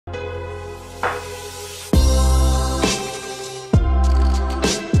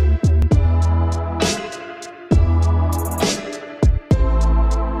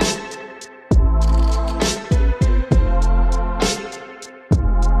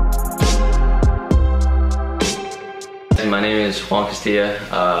My name is Juan Castilla.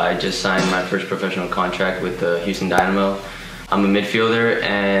 I just signed my first professional contract with the Houston Dynamo. I'm a midfielder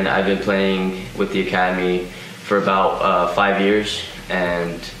and I've been playing with the academy for about 5 years,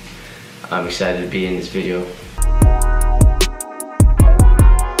 and I'm excited to be in this video.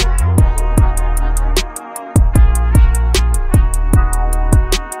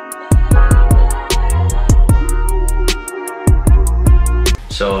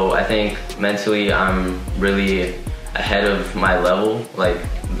 So I think mentally I'm really ahead of my level, like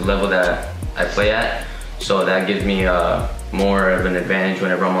the level that I play at. So that gives me more of an advantage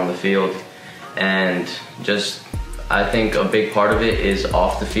whenever I'm on the field. And just, I think a big part of it is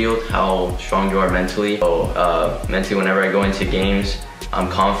off the field, how strong you are mentally. So mentally, whenever I go into games, I'm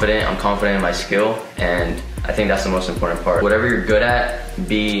confident in my skill, and I think that's the most important part. Whatever you're good at,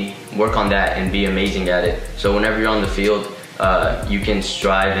 work on that and be amazing at it. So whenever you're on the field, you can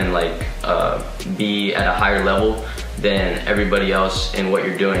strive and be at a higher level than everybody else in what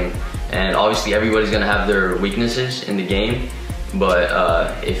you're doing. And obviously everybody's gonna have their weaknesses in the game,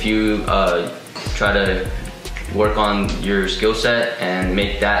 but if you try to work on your skill set and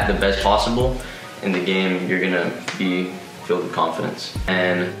make that the best possible in the game, you're gonna be filled with confidence.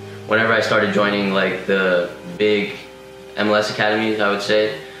 And whenever I started joining the big MLS academies, I would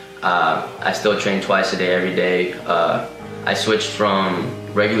say, I still train twice a day, every day. I switched from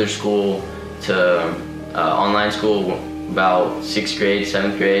regular school to online school about 6th grade,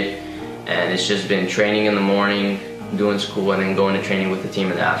 7th grade, and it's just been training in the morning, doing school, and then going to training with the team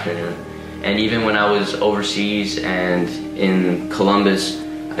in the afternoon. And even when I was overseas and in Columbus,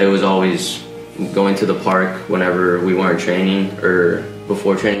 it was always going to the park whenever we weren't training or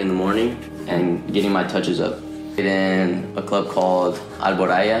before training in the morning and getting my touches up. In a club called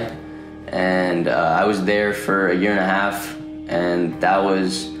Alboraya, and I was there for a 1.5 years, and that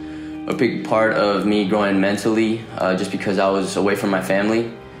was a big part of me growing mentally, just because I was away from my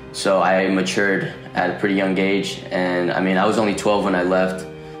family. So I matured at a pretty young age, and I mean, I was only 12 when I left.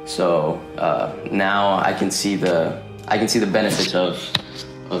 So now I can see the benefits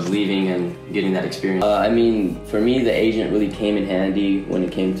of leaving and getting that experience. I mean, for me, the agent really came in handy when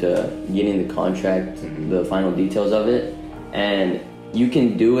it came to getting the contract, the final details of it. And you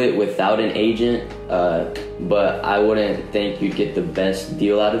can do it without an agent, but I wouldn't think you'd get the best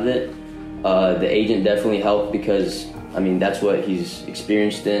deal out of it. The agent definitely helped because, I mean, that's what he's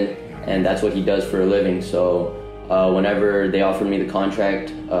experienced in, and that's what he does for a living. So whenever they offered me the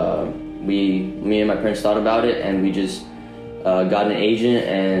contract, me and my parents thought about it, and we just got an agent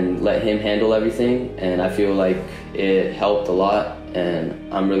and let him handle everything, and I feel like it helped a lot,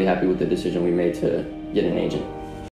 and I'm really happy with the decision we made to get an agent.